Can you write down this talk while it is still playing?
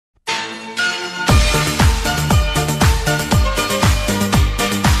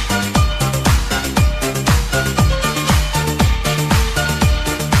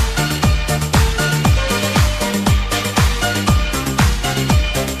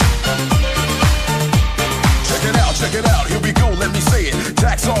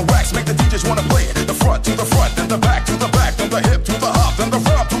the back to the back, from the hip to the hop, then the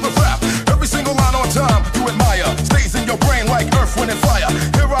front to the rap. Every single line on time you admire stays in your brain like earth, wind, and fire.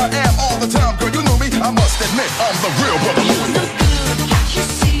 Here I am all the time, girl, you knew me. I must admit, I'm the real brother Louie. You look good, can't you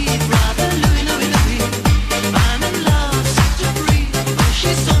see, brother Louie, Louie, Louie? I'm in love, set to free.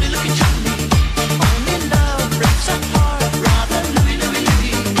 She's only looking to me. Only love breaks our heart, brother Louie, Louie,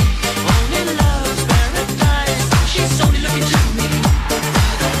 Louie. Only love's paradise. She's only looking to me.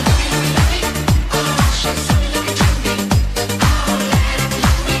 Brother Louie, Louie, Louie. Oh, she's only looking to me. Oh, lady,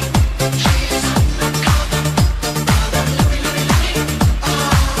 Louie. She's undercover. Brother Louie, Louie, Louie. Oh,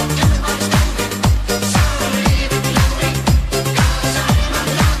 tell me what it's doing. So leave it, Louie, 'cause I'm a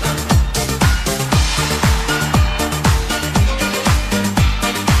lover.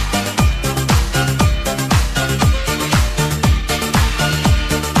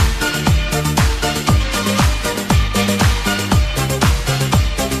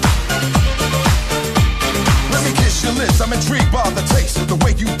 Let me kiss your lips, I'm intrigued by the taste. The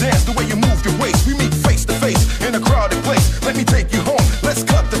way you dance, the way you move your waist. We meet face to face in a crowded place. Let me take you home, let's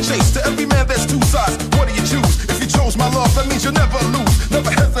cut the chase. To every man there's two sides, what do you choose? If you chose my love, that means you'll never lose.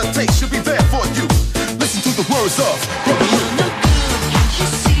 Never hesitate, she'll be there for you. Listen to the words of